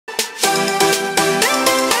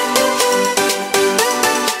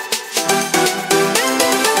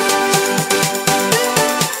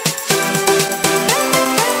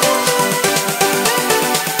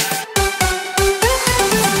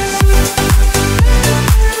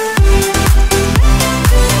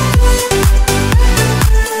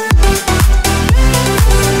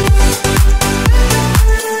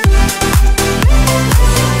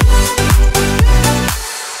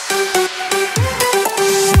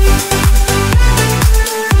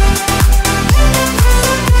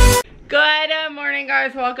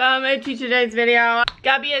to today's video.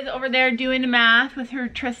 Gabby is over there doing the math with her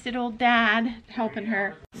trusted old dad helping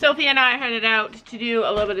her. Sophie and I headed out to do a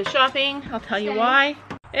little bit of shopping. I'll tell you why.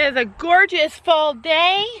 It is a gorgeous fall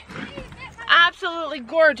day. Absolutely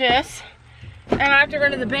gorgeous. And I have to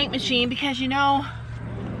run to the bank machine because you know,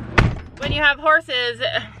 when you have horses,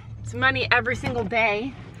 it's money every single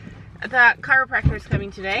day. The chiropractor is coming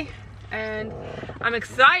today. And I'm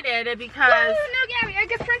excited because... Woo, no Gabby, I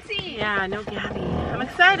get Princey. Yeah, no Gabby. I'm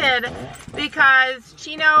excited because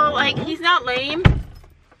Chino, like, he's not lame.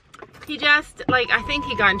 He just, like, I think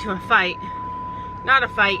he got into a fight. Not a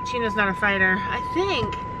fight. Chino's not a fighter. I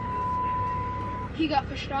think he got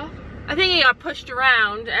pushed off. I think he got pushed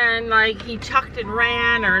around and, like, he chucked and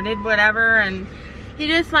ran or did whatever. And he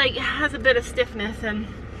just, like, has a bit of stiffness. And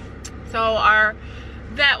so our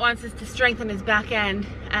vet wants us to strengthen his back end,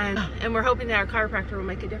 and we're hoping that our chiropractor will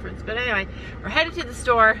make a difference. But anyway, we're headed to the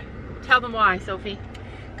store. Tell them why, Sophie.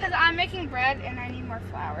 Because I'm making bread and I need more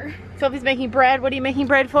flour. Sophie's making bread. What are you making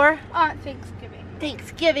bread for? Thanksgiving.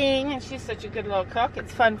 Thanksgiving. And she's such a good little cook.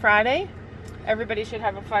 It's Fun Friday. Everybody should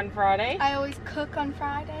have a Fun Friday. I always cook on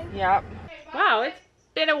Friday. Yep. Wow, it's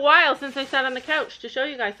been a while since I sat on the couch to show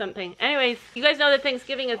you guys something. Anyways, you guys know that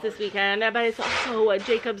Thanksgiving is this weekend, but it's also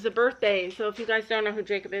Jacob's birthday. So if you guys don't know who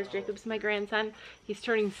Jacob is, Jacob's my grandson. He's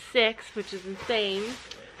turning 6, which is insane.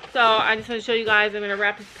 So I just want to show you guys, I'm going to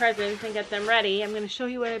wrap his presents and get them ready. I'm going to show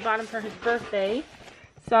you what I bought him for his birthday.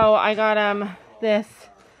 So I got him this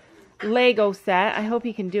Lego set. I hope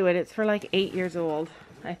he can do it. It's for like 8 years old,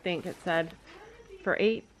 I think it said. For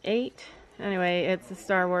 8? Anyway, it's a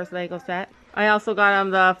Star Wars Lego set. I also got him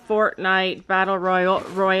the Fortnite Battle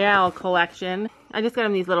Royale collection. I just got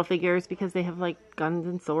him these little figures because they have like guns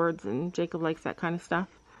and swords and Jacob likes that kind of stuff.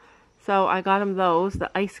 So I got him those,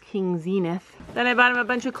 the Ice King Zenith. Then I bought him a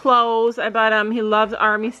bunch of clothes. I bought him, he loves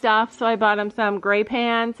army stuff, so I bought him some gray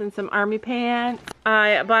pants and some army pants.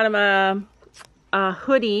 I bought him a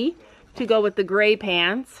hoodie to go with the gray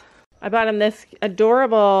pants. I bought him this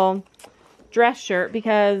adorable dress shirt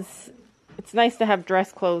because it's nice to have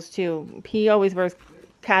dress clothes too. He always wears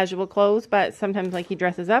casual clothes, but sometimes like he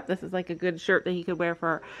dresses up. This is like a good shirt that he could wear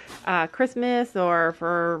for Christmas or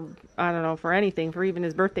for, I don't know, for anything, for even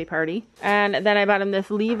his birthday party. And then I bought him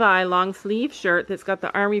this Levi long sleeve shirt that's got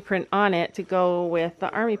the army print on it to go with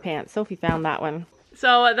the army pants. Sophie found that one.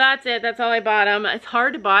 So that's it. That's all I bought him. It's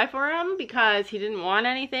hard to buy for him because he didn't want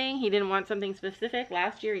anything. He didn't want something specific.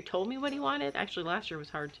 Last year he told me what he wanted. Actually, last year was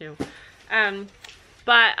hard too.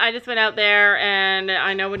 But I just went out there and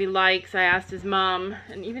I know what he likes. I asked his mom,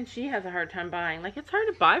 and even she has a hard time buying. Like, it's hard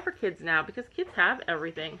to buy for kids now because kids have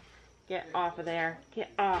everything. Get off of there. Get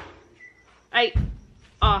off. Hey,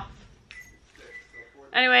 off.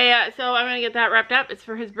 Anyway, so I'm going to get that wrapped up. It's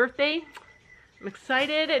for his birthday. I'm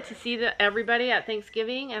excited to see everybody at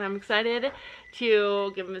Thanksgiving, and I'm excited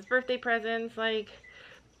to give him his birthday presents. Like,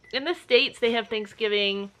 in the States, they have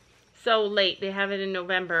Thanksgiving so late. They have it in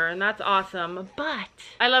November, and that's awesome. But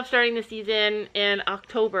I love starting the season in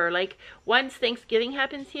October. Like, once Thanksgiving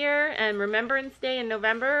happens here and Remembrance Day in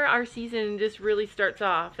November, our season just really starts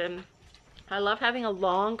off. And I love having a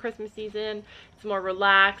long Christmas season. It's more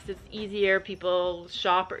relaxed. It's easier. People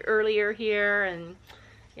shop earlier here. And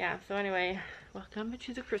yeah, so anyway, welcome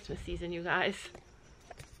to the Christmas season, you guys.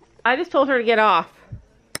 I just told her to get off.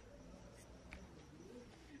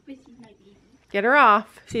 Get her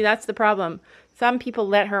off. See, that's the problem. Some people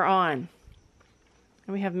let her on.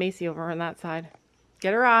 And we have Macy over on that side.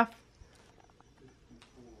 Get her off.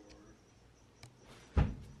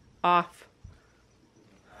 Off.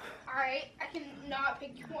 Alright, I can not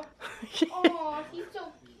pick you up. Oh, she's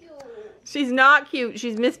so cute. She's not cute.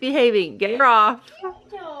 She's misbehaving. Get her off.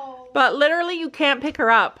 No. But literally, you can't pick her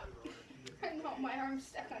up. I know, my arm's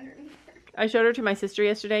stuck underneath her. I showed her to my sister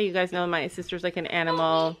yesterday. You guys know my sister's like an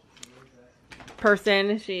animal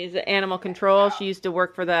person. She's animal control. She used to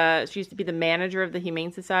work for she used to be the manager of the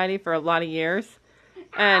Humane Society for a lot of years.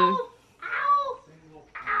 And ow, ow,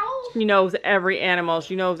 ow. She knows every animal.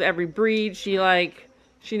 She knows every breed. She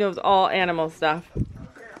knows all animal stuff.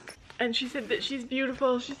 And she said that she's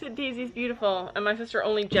beautiful. She said Daisy's beautiful. And my sister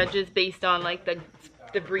only judges based on like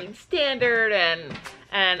the breed standard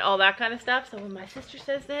and all that kind of stuff. So when my sister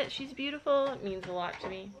says that she's beautiful, it means a lot to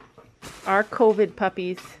me. Our COVID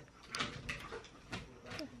puppies.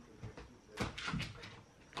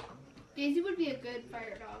 Daisy would be a good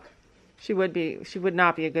fire dog. She would be. She would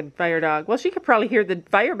not be a good fire dog. Well, she could probably hear the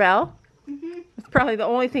fire bell. It's probably the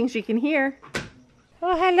only thing she can hear.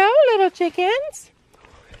 Oh, hello, little chickens.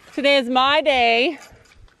 Today is my day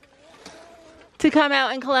to come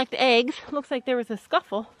out and collect eggs. Looks like there was a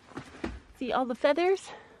scuffle. See all the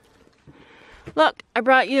feathers? Look, I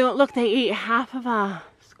brought you, look, they ate half of a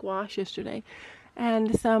squash yesterday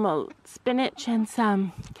and some spinach and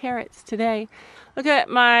some carrots today. Look at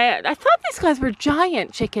I thought these guys were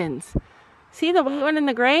giant chickens. See the white one and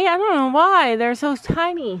the gray? I don't know why, they're so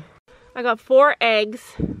tiny. I got 4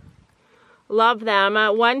 eggs. Love them.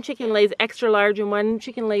 One chicken lays extra large and one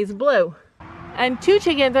chicken lays blue. And 2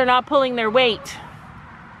 chickens are not pulling their weight.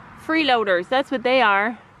 Freeloaders, that's what they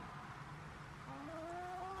are.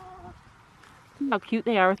 How cute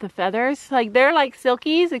they are with the feathers. Like, they're like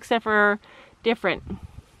silkies except for different.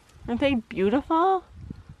 Aren't they beautiful?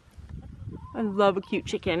 I love a cute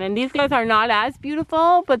chicken. And these guys are not as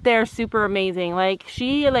beautiful, but they're super amazing. Like,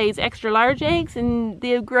 she lays extra large eggs and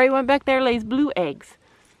the gray one back there lays blue eggs.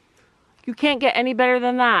 You can't get any better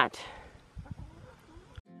than that.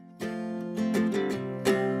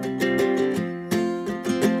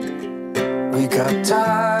 We got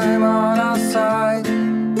time on our side.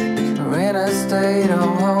 We're in a state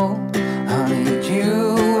of hope. I need you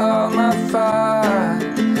on my fire.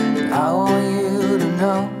 I want you to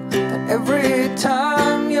know that every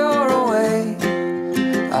time you're away,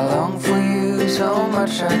 I long for you so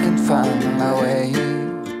much I can find my way.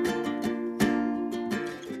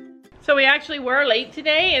 So we actually were late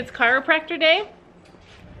today. It's chiropractor day.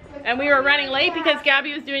 And we were running late because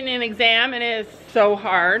Gabby was doing an exam and it is so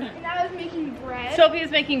hard. And I was making bread. Sophie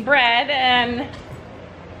was making bread and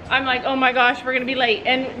I'm like, oh my gosh, we're gonna be late.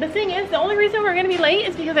 And the thing is, the only reason we're gonna be late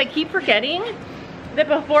is because I keep forgetting that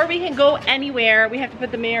before we can go anywhere, we have to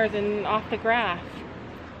put the mares in off the grass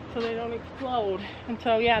so they don't explode. And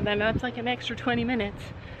so yeah, then that's like an extra 20 minutes,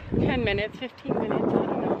 10 minutes, 15 minutes, I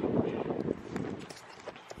don't know.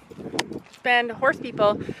 Spend horse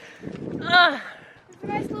people.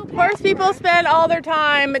 Nice little Horse people spend all their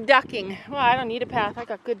time ducking. Well, I don't need a path. I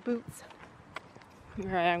got good boots. All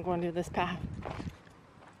right, I'm going to this path.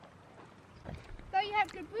 Thought you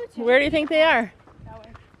had good boots. Where do you think they are? That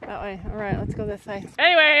way. That way. All right, let's go this way.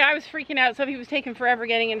 Anyway, I was freaking out. Sophie was taking forever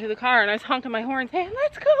getting into the car, and I was honking my horn saying,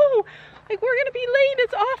 let's go. Like, we're going to be late.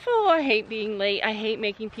 It's awful. I hate being late. I hate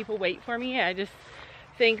making people wait for me. I just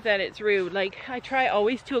think that it's rude. Like, I try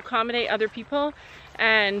always to accommodate other people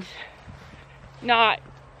and not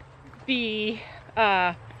be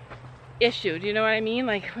issued, you know what I mean?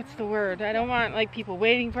 Like, what's the word? I don't want like people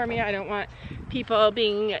waiting for me. I don't want people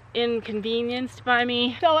being inconvenienced by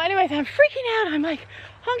me. So anyways, I'm freaking out. I'm like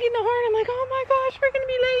honking the horn. I'm like, oh my gosh, we're gonna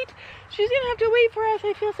be late. She's gonna have to wait for us.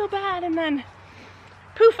 I feel so bad. And then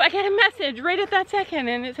poof, I get a message right at that second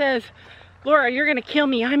and it says, Laura, you're gonna kill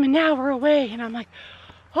me. I'm an hour away. And I'm like,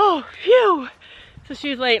 oh, phew. So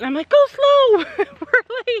she's late and I'm like, go slow.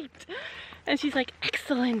 We're late. And she's like,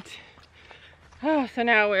 excellent. Oh, so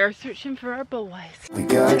now we're searching for our boys. We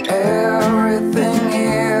got everything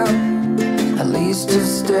here, at least to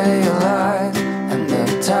stay alive. And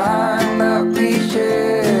the time that we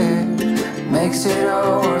share makes it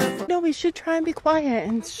all worth. No, we should try and be quiet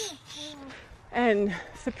and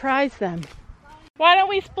surprise them. Why don't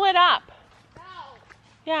we split up? No.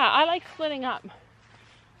 Yeah, I like splitting up.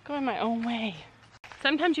 Going my own way.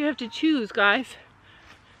 Sometimes you have to choose, guys.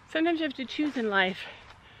 Sometimes you have to choose in life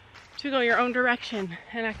to go your own direction.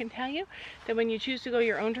 And I can tell you that when you choose to go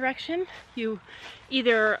your own direction, you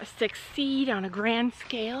either succeed on a grand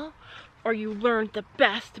scale or you learn the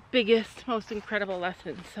best, biggest, most incredible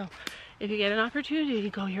lessons. So if you get an opportunity to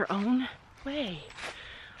go your own way,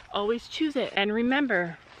 always choose it. And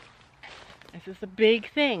remember, this is a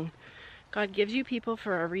big thing. God gives you people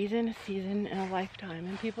for a reason, a season, and a lifetime.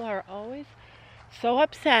 And people are always so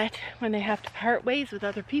upset when they have to part ways with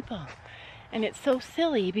other people. And it's so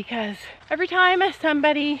silly because every time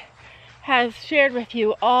somebody has shared with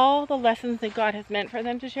you all the lessons that God has meant for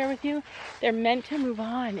them to share with you, they're meant to move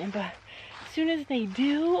on. And but as soon as they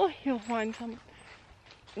do, you'll find something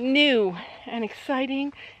new and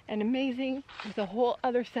exciting and amazing with a whole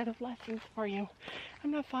other set of lessons for you.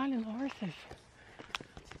 I'm not finding the horses.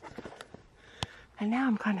 And now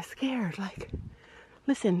I'm kind of scared. Like,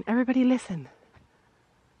 listen, everybody listen.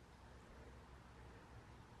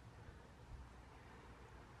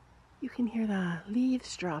 You can hear the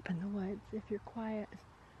leaves drop in the woods if you're quiet.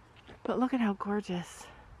 But look at how gorgeous.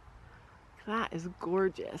 That is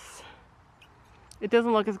gorgeous. It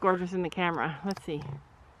doesn't look as gorgeous in the camera. Let's see.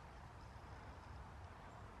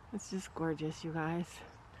 It's just gorgeous, you guys.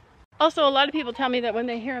 Also, a lot of people tell me that when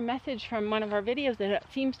they hear a message from one of our videos that it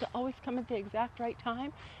seems to always come at the exact right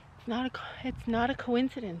time. It's not a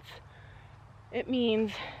coincidence. It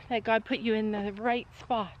means that God put you in the right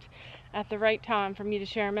spot at the right time for me to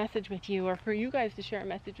share a message with you, or for you guys to share a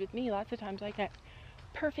message with me. Lots of times I get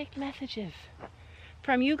perfect messages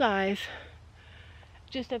from you guys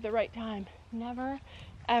just at the right time. Never,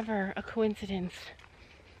 ever a coincidence.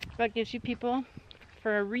 What gives you people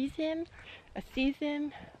for a reason, a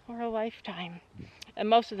season, or a lifetime. And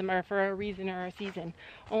most of them are for a reason or a season.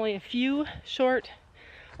 Only a few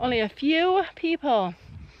people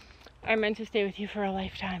are meant to stay with you for a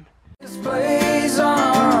lifetime. This plays on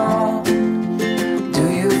our own.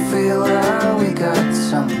 Do you feel that we got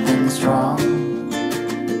something strong?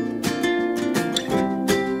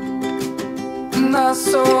 And I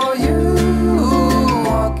saw you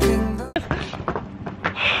walking the...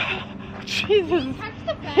 Jesus,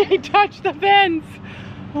 he touched the fence.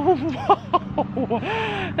 Whoa.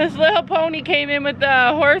 This little pony came in with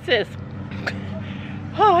the horses.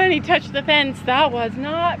 Oh, and he touched the fence. That was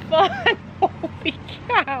not fun. Holy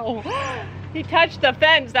cow. He touched the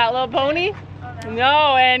fence, that little pony.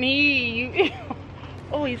 No, and he...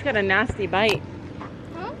 Oh, he's got a nasty bite.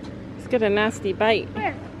 Huh? He's got a nasty bite.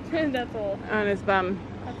 Where? That's old. On his bum.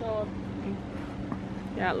 That's old.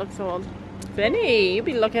 Yeah, it looks old. Vinny, you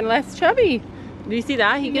be looking less chubby. Do you see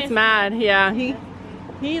that? He gets mad. Yeah, he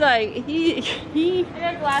I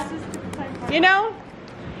got glasses. you know?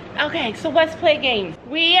 Okay, so let's play a game.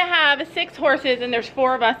 We have 6 horses and there's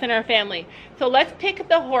 4 of us in our family. So let's pick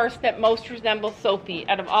the horse that most resembles Sophie.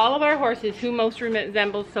 Out of all of our horses, who most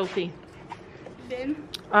resembles Sophie? Finn.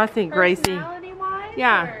 I think Gracie. Personality-wise?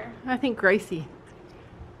 Yeah, Or? I think Gracie.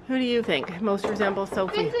 Who do you think most resembles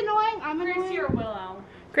Sophie? Finn's annoying. I'm annoying. Gracie or Willow?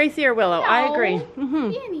 Gracie or Willow? No. I agree.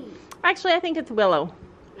 Finny. Actually, I think it's Willow.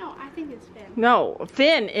 No, I think it's Finn. No,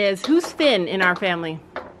 Finn is. Who's Finn in our family?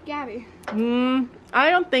 Gabby. I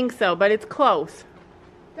don't think so, but it's close.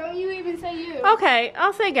 Don't you even say you. Okay,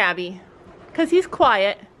 I'll say Gabby. Because he's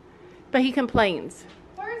quiet, but he complains.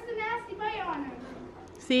 Where's the nasty bite on him?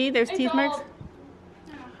 See, there's It's teeth marks. old.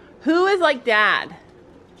 Who is like Dad?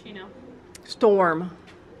 Chino. Storm.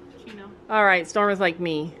 Chino. All right, Storm is like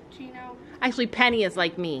me. Chino. Actually, Penny is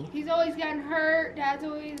like me. He's always gotten hurt. Dad's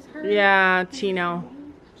always hurt. Yeah, Chino.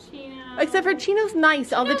 Chino. Except for Chino's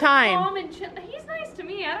nice all the time. Calm and chill. He's nice to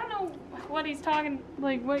me. I don't know what he's talking,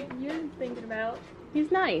 like what you're thinking about.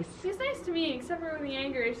 He's nice. He's nice to me, except for when the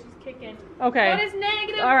anger issues kick in. Okay. What is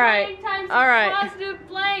negative All right. blank times All right. positive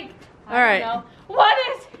blank? All right. I don't know. What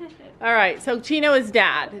is it? All right, so Chino is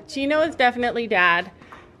Dad. Chino is definitely Dad.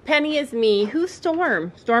 Penny is me. Who's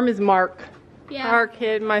Storm? Storm is Mark. Yeah. Our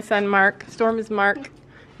kid, my son Mark. Storm is Mark.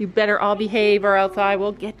 You better all behave or else I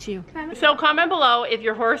will get you. So comment below if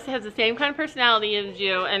your horse has the same kind of personality as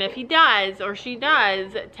you, and if he does or she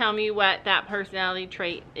does, tell me what that personality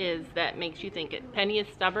trait is that makes you think it. Penny is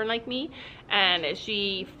stubborn like me, and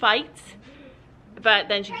she fights, but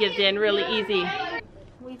then she gives in really easy.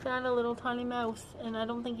 We found a little tiny mouse, and I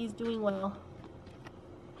don't think he's doing well.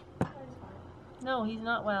 No, he's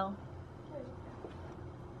not well.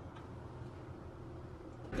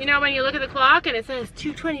 You know, when you look at the clock and it says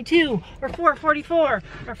 2:22 or 4:44 or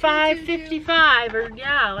 5:55 or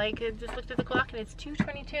yeah, like it just looked at the clock and it's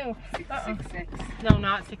 2:22. 666. No,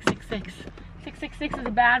 not 666. 666 is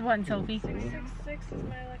a bad one, Sophie. 666 is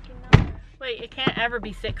my lucky number. Wait, it can't ever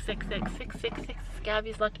be 666. 666 is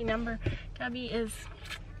Gabby's lucky number. Gabby is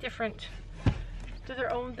different. Do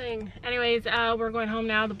their own thing. Anyways, we're going home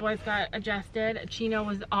now. The boys got adjusted. Chino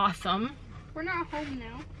was awesome. We're not home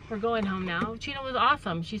now. We're going home now. Chino was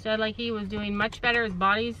awesome. She said like he was doing much better. His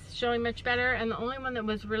body's showing much better. And the only one that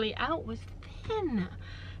was really out was Finn.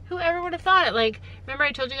 Whoever would have thought it? Like, remember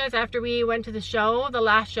I told you guys after we went to the show, the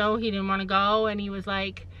last show, he didn't want to go. And he was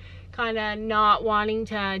like kind of not wanting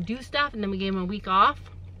to do stuff. And then we gave him a week off.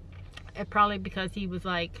 Probably because he was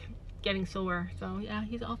like getting sore. So yeah,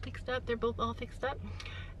 he's all fixed up. They're both all fixed up.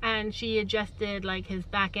 And she adjusted like his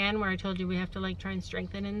back end where I told you we have to like try and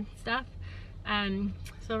strengthen and stuff. And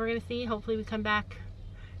so we're gonna see, hopefully we come back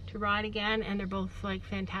to ride again, and they're both like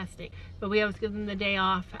fantastic. But we always give them the day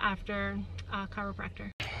off after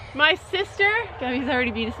chiropractor. My sister, Gabby's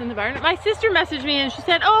already beat us in the barn. My sister messaged me and she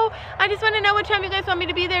said, oh, I just want to know what time you guys want me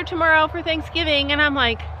to be there tomorrow for Thanksgiving. And I'm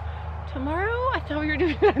like, tomorrow? I thought we were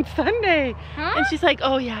doing it on Sunday. Huh? And she's like,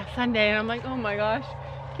 oh yeah, Sunday. And I'm like, oh my gosh,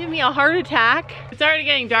 give me a heart attack. It's already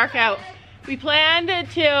getting dark out. We planned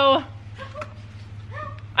to,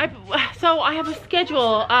 so I have a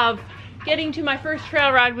schedule of getting to my first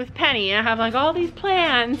trail ride with Penny. I have like all these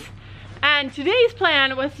plans. And today's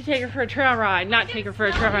plan was to take her for a trail ride, not take her for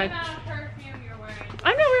a trail ride.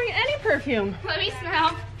 I'm not wearing any perfume. Let me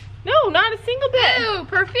smell. No, not a single bit. Ooh,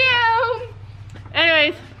 perfume.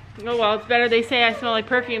 Anyways, oh well, it's better they say I smell like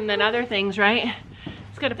perfume than other things, right?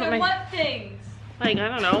 Just gotta put my, What things? like, I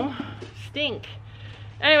don't know, stink.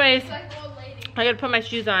 Anyways, Like old lady. I gotta put my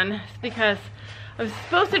shoes on because I was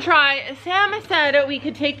supposed to try, Sam said we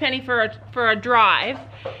could take Penny for a drive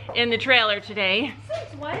in the trailer today.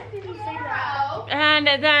 Since when did he say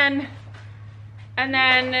that? And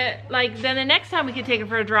then like the next time we could take her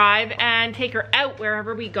for a drive and take her out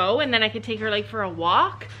wherever we go, and then I could take her like for a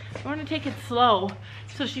walk. I want to take it slow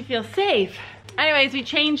so she feels safe. Anyways, we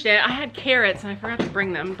changed it. I had carrots and I forgot to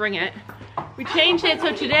bring it. We changed it,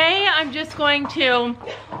 so today I'm just going to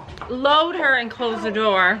load her and close the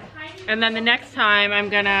door. And then the next time I'm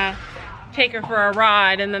gonna take her for a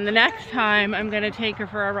ride, and then the next time I'm gonna take her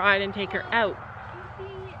for a ride and take her out.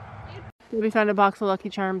 We found a box of Lucky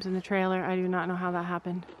Charms in the trailer. I do not know how that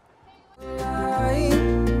happened.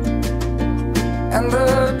 And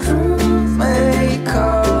the truth may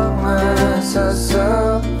come as a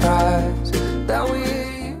surprise that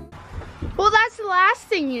we... Well, that's the last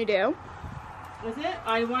thing you do. Is it?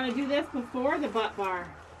 I want to do this before the butt bar.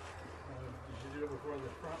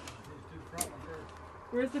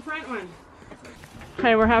 Where's the front one?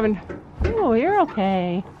 Okay, we're having... Oh, you're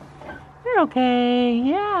okay. You're okay,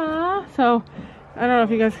 yeah. So, I don't know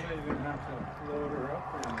if you guys...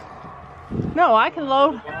 No, I can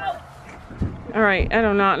load... Alright, I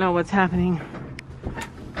do not know what's happening.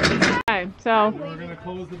 Okay, so... We're going to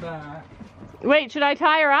close the back. Wait, should I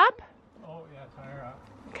tie her up? Oh, yeah, tie her up.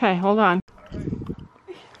 Okay, hold on.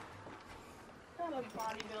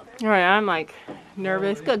 Alright, I'm like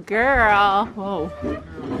nervous. Good girl. Whoa.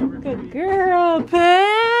 Good girl,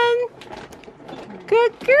 Pen.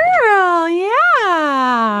 Good girl,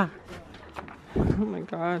 yeah. Oh my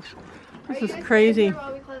gosh. This is crazy.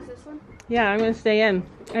 While we close this one? Yeah, I'm gonna stay in.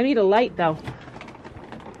 I need a light though.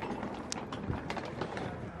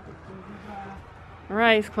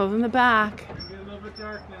 Alright, it's closing the back.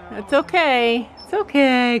 It's okay. It's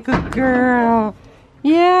okay. Good girl.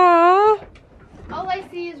 Yeah. All I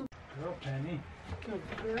see is... Girl, Penny. Good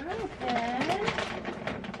girl, Pen.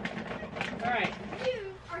 Alright.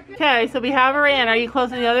 Okay, so we have her in. Are you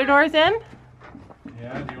closing the other doors in?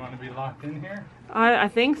 Yeah, do you want to be locked in here? I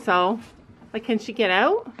think so. Like, can she get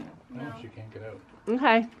out? No, she can't get out.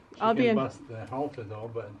 Okay. I'll be in. Bust the halter though,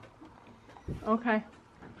 but... Okay.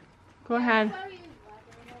 Go ahead.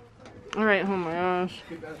 Alright, oh my gosh.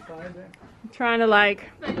 Keep that side there. I'm trying to like...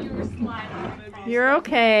 You're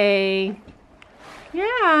okay.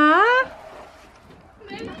 Yeah.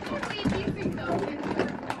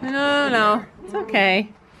 No. It's okay.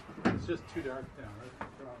 It's just too dark down, right?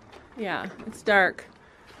 Yeah, it's dark.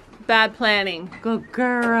 Bad planning. Good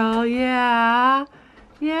girl, yeah.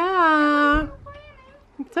 Yeah.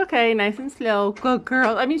 It's okay, nice and slow. Good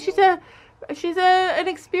girl. I mean, she's an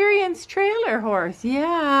experienced trailer horse.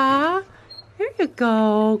 Yeah. Here you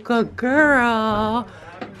go. Good girl.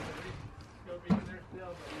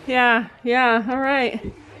 Yeah, all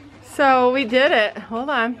right. So we did it. Hold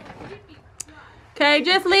on. Okay,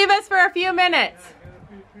 just leave us for a few minutes.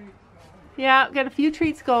 Yeah, got a few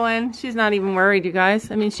treats going. She's not even worried, you guys.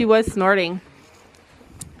 I mean, she was snorting.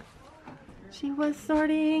 She was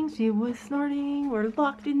snorting. We're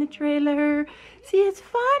locked in the trailer. See, it's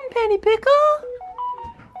fun, Penny Pickle.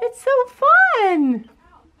 It's so fun.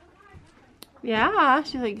 Yeah,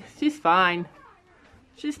 she's fine.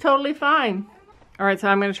 She's totally fine. All right, so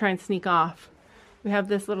I'm gonna try and sneak off. We have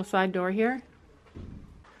this little side door here.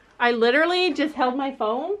 I literally just held my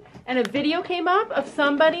phone and a video came up of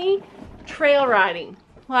somebody trail riding,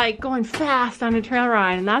 like going fast on a trail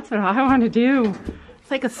ride, and that's what I want to do.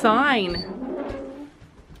 It's like a sign.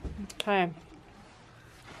 Okay.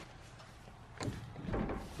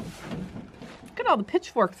 Look at all the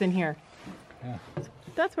pitchforks in here. Yeah.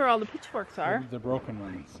 That's where all the pitchforks are. The broken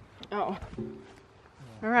ones. Oh.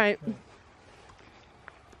 All right.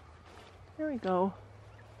 There we go.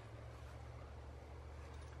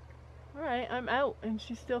 All right, I'm out and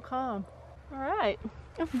she's still calm. All right.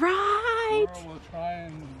 Right. We'll try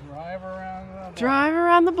and drive around the block. Drive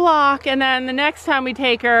around the block, and then the next time we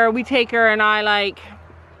take her and I like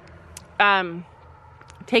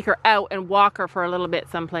take her out and walk her for a little bit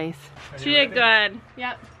someplace. She did good.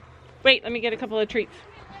 Yep. Wait, let me get a couple of treats.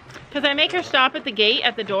 Because I make her stop at the gate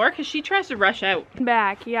at the door because she tries to rush out.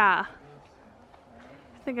 Back, yeah.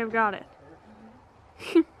 I think I've got it.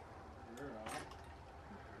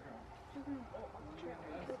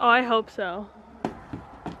 Oh, I hope so.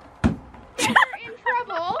 You're in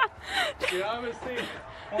trouble. Yeah, I was seeing.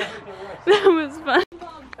 That was fun.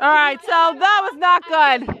 Alright, so that was not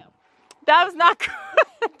good. That was not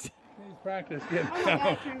good. Please practice getting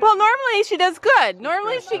down. Well, normally she does good.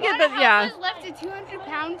 Normally she gets, but yeah. Left a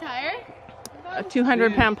 200-pound tire. A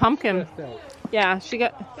 200-pound pumpkin. Yeah, she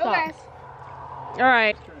got. Go guys.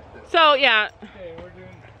 Alright. So, yeah. Okay, we're doing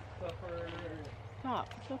stuff for...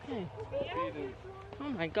 Stop. It's okay.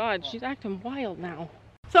 my God, she's acting wild now.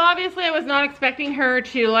 So obviously I was not expecting her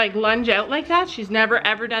to like lunge out like that. She's never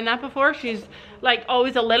ever done that before. She's like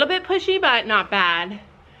always a little bit pushy, but not bad.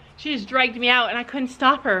 She just dragged me out and I couldn't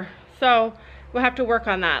stop her. So we'll have to work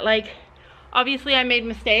on that. Like, obviously I made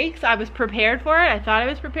mistakes. I was prepared for it. I thought I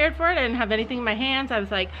was prepared for it. I didn't have anything in my hands. I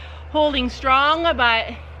was like holding strong,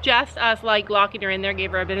 but just us like locking her in there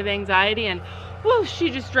gave her a bit of anxiety, and whoo, she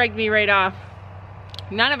just dragged me right off.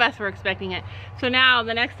 None of us were expecting it. So now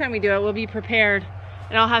the next time we do it, we'll be prepared,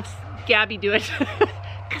 and I'll have Gabby do it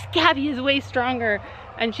because Gabby is way stronger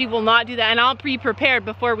and she will not do that, and I'll be prepared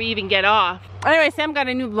before we even get off. Anyway, Sam got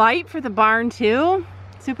a new light for the barn too.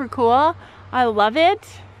 Super cool. I love it.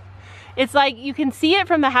 It's like you can see it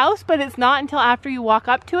from the house, but it's not until after you walk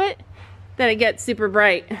up to it that it gets super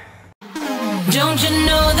bright. Don't you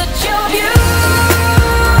know that you're beautiful?